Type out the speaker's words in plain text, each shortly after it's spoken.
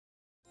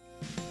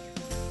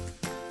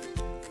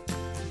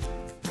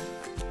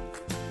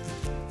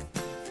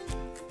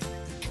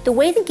The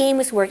way the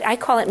game is worked, I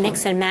call it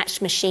mix and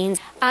match machines.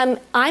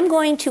 I'm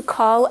going to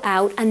call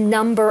out a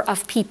number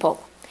of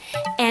people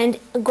and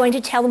I'm going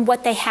to tell them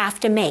what they have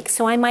to make.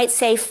 So I might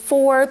say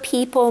 4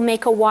 people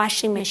make a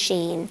washing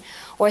machine,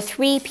 or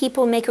 3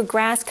 people make a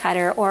grass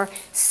cutter, or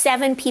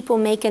 7 people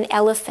make an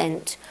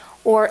elephant,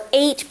 or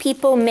 8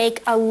 people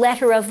make a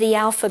letter of the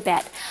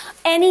alphabet.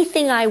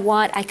 Anything I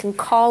want, I can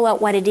call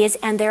out what it is,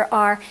 and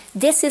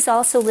this is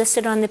also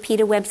listed on the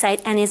PETA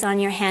website and is on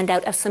your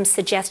handout of some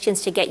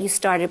suggestions to get you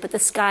started, but the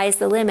sky is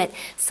the limit.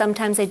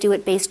 Sometimes I do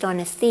it based on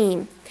a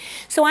theme.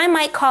 So I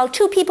might call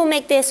 2 people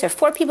make this, or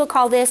 4 people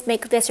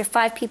make this, or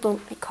 5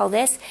 people call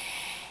this.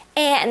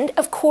 And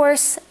of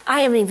course, I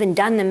haven't even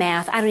done the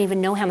math. I don't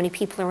even know how many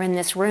people are in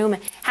this room,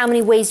 how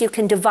many ways you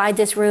can divide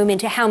this room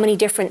into how many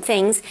different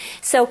things.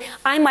 So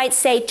I might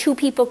say 2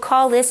 people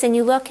call this, and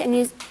you look and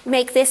you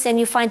make this and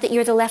you find that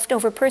you're the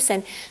leftover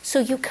person. So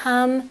you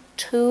come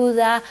to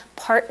the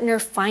partner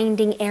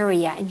finding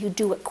area and you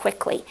do it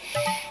quickly.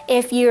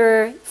 If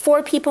you're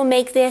 4 people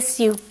make this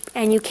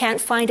and you can't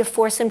find a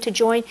foursome to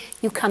join,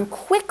 you come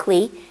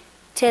quickly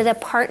to the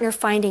partner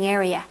finding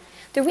area.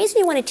 The reason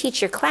you want to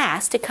teach your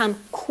class to come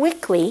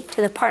quickly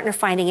to the partner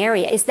finding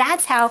area is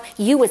that's how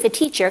you as a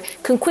teacher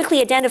can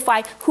quickly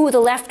identify who the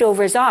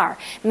leftovers are.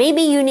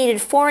 Maybe you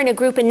needed 4 in a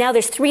group and now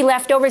there's 3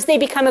 leftovers, they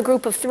become a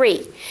group of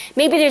 3.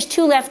 Maybe there's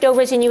 2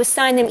 leftovers and you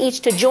assign them each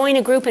to join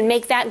a group and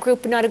make that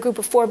group not a group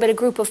of 4 but a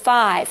group of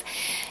 5.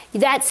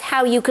 That's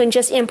how you can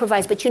just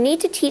improvise, but you need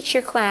to teach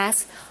your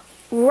class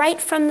right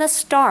from the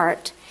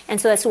start,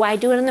 and so that's why I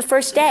do it on the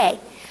first day.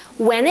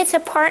 When it's a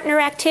partner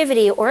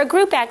activity or a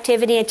group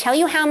activity, I tell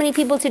you how many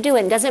people to do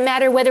it. It doesn't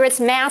matter whether it's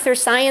math or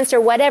science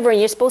or whatever, and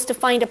you're supposed to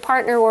find a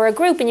partner or a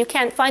group and you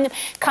can't find them.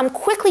 Come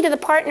quickly to the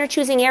partner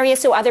choosing area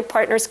so other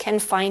partners can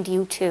find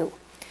you too.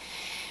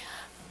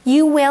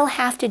 You will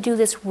have to do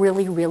this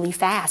really, really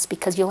fast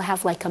because you'll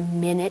have like a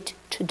minute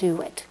to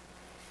do it.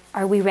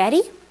 Are we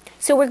ready?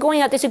 So we're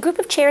going out. There's a group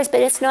of chairs, but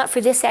it's not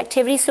for this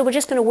activity, so we're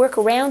just going to work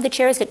around the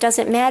chairs. It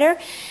doesn't matter.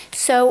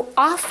 So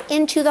off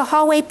into the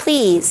hallway,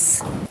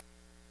 please.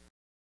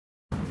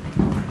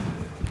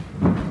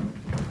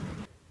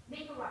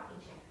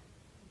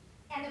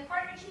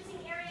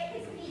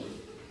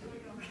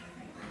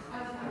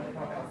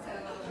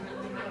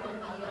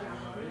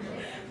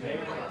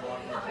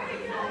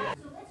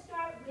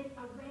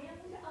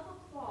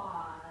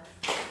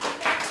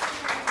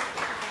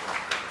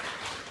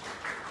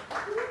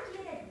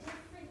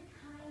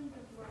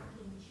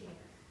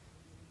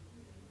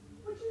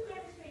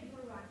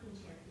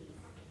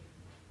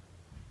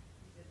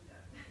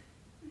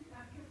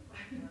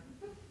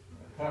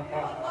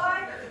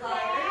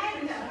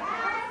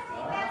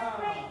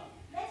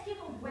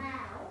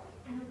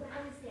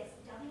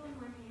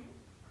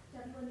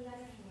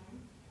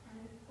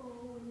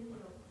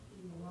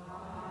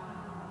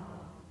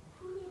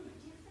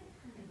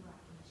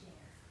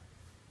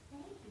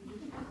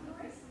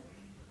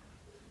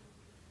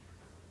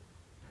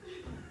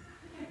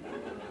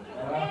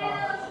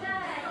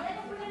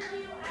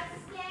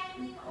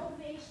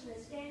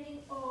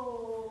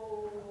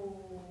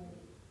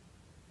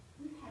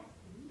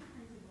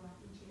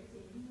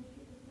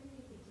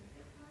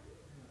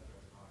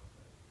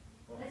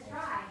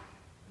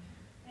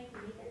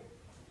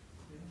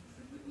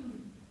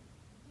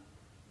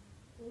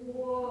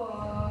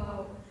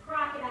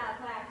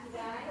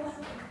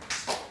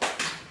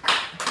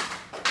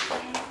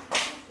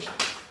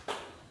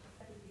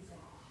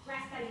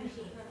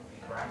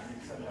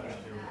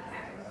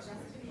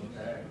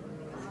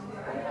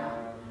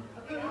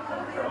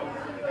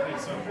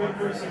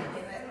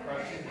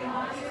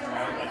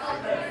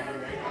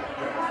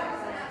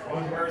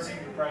 One person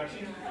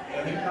crushing, the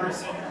other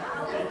person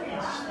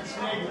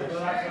snake. That's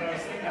what I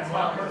was thinking.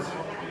 One person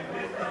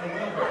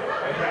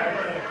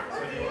so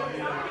you want to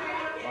do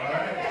all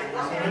right. So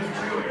who's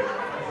chewing?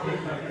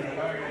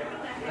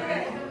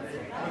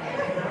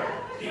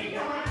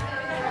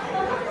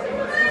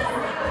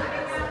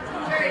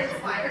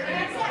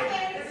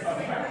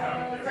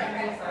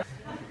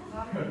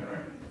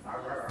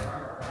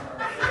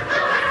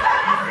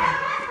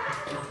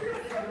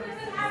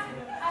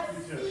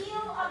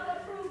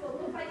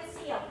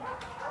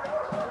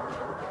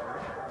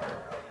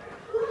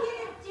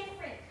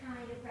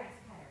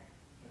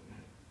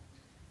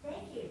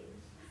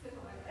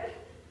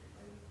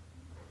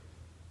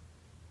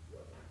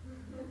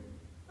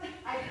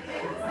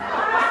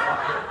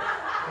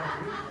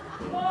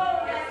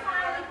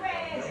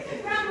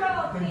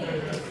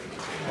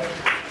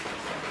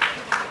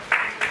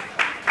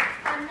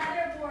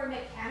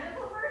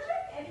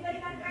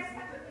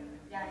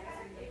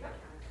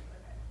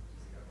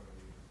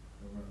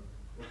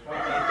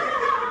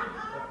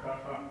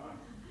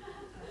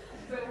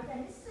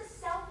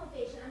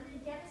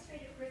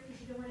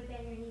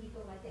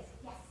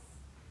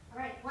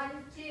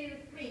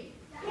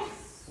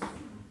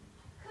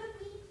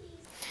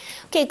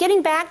 Okay,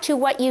 getting back to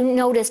what you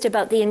noticed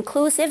about the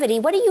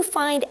inclusivity, what do you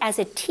find as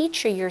a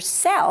teacher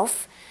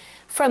yourself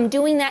from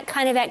doing that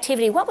kind of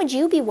activity? What would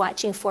you be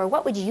watching for?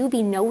 What would you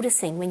be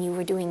noticing when you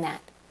were doing that?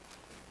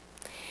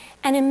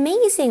 And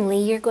amazingly,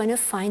 you're going to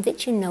find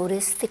that you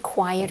notice the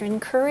quieter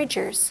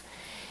encouragers.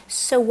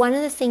 So one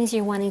of the things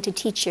you're wanting to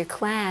teach your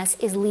class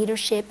is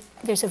leadership.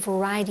 There's a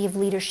variety of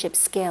leadership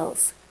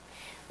skills.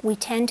 We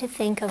tend to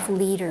think of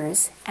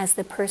leaders as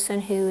the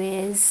person who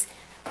is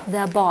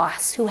the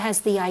boss, who has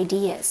the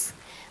ideas.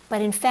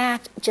 But in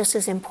fact, just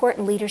as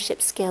important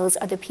leadership skills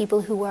are the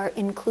people who are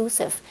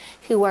inclusive,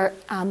 who are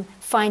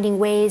finding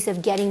ways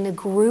of getting the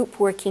group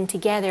working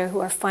together, who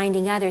are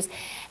finding others.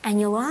 And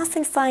you'll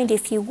often find,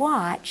 if you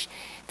watch,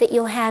 that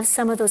you'll have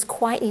some of those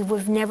quiet, you would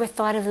have never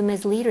thought of them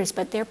as leaders,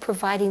 but they're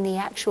providing the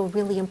actual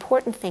really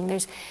important thing.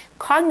 There's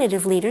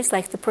cognitive leaders,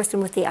 like the person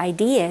with the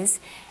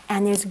ideas,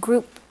 and there's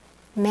group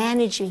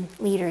managing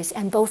leaders,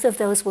 and both of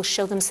those will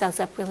show themselves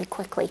up really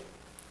quickly.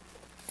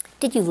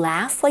 Did you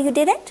laugh while you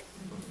did it?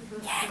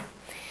 Yeah.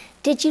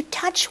 Did you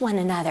touch one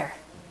another?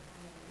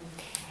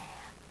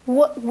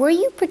 Were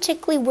you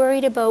particularly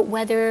worried about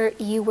whether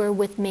you were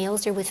with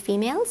males or with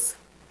females?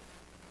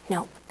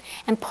 No.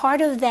 And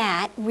part of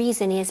that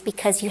reason is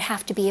because you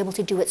have to be able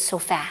to do it so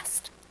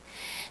fast.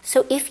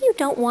 So if you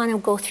don't want to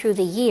go through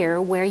the year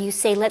where you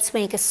say, let's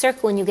make a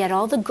circle, and you get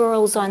all the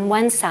girls on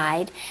one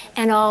side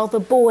and all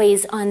the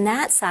boys on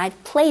that side,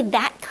 play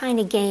that kind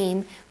of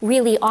game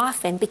really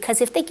often,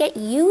 because if they get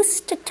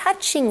used to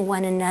touching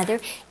one another,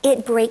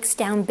 it breaks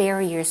down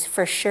barriers,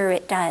 for sure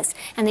it does.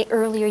 And the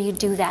earlier you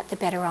do that, the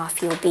better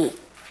off you'll be.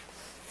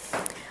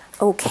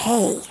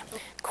 Okay.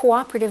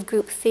 Cooperative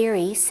group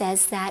theory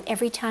says that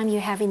every time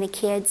you're having the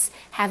kids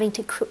having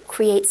to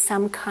create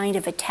some kind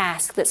of a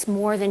task that's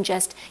more than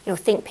just,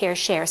 think, pair,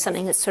 share,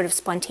 something that's sort of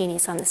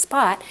spontaneous on the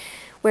spot,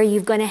 where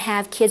you're going to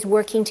have kids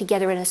working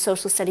together in a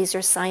social studies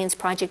or science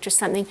project or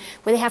something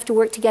where they have to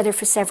work together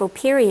for several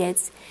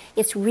periods,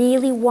 it's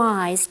really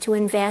wise to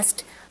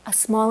invest a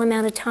small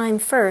amount of time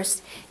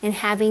first in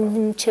having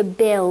them to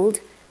build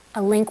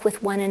a link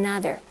with one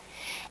another.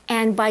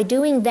 And by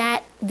doing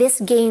this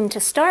game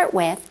to start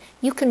with,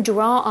 you can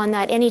draw on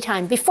that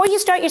anytime. Before you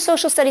start your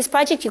social studies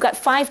project, you've got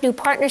 5 new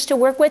partners to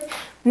work with.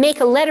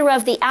 Make a letter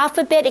of the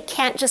alphabet. It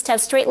can't just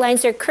have straight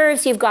lines or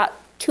curves. You've got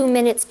 2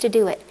 minutes to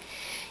do it.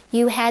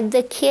 You had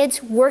the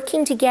kids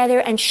working together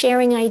and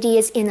sharing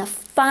ideas in a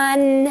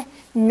fun,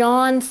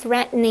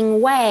 non-threatening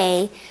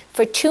way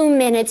for 2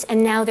 minutes,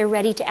 and now they're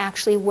ready to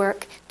actually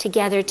work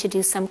together to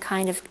do some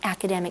kind of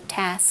academic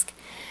task.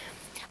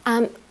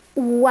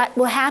 What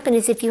will happen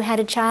is if you had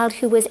a child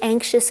who was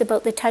anxious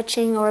about the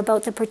touching or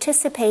about the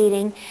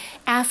participating,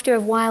 after a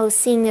while of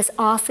seeing this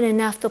often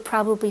enough, they'll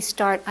probably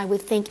start, I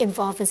would think,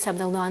 involved in some of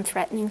the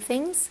non-threatening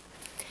things.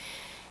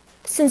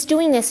 Since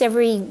doing this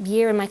every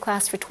year in my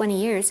class for 20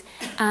 years,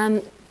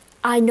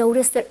 I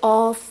noticed that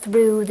all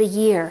through the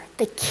year,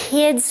 the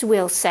kids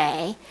will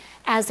say,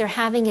 as they're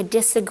having a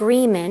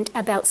disagreement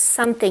about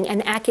something,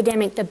 an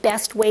academic, the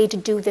best way to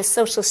do this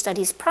social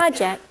studies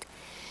project,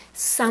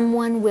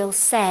 someone will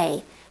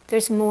say,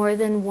 there's more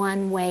than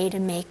one way to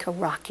make a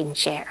rocking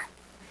chair.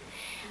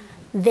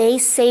 They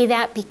say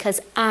that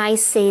because I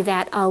say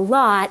that a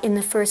lot in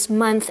the first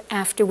month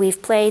after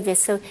we've played this.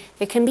 So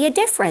there can be a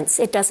difference.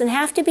 It doesn't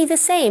have to be the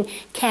same.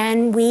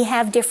 Can we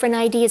have different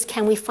ideas?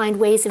 Can we find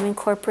ways of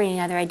incorporating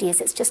other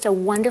ideas? It's just a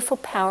wonderful,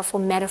 powerful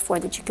metaphor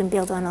that you can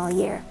build on all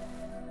year.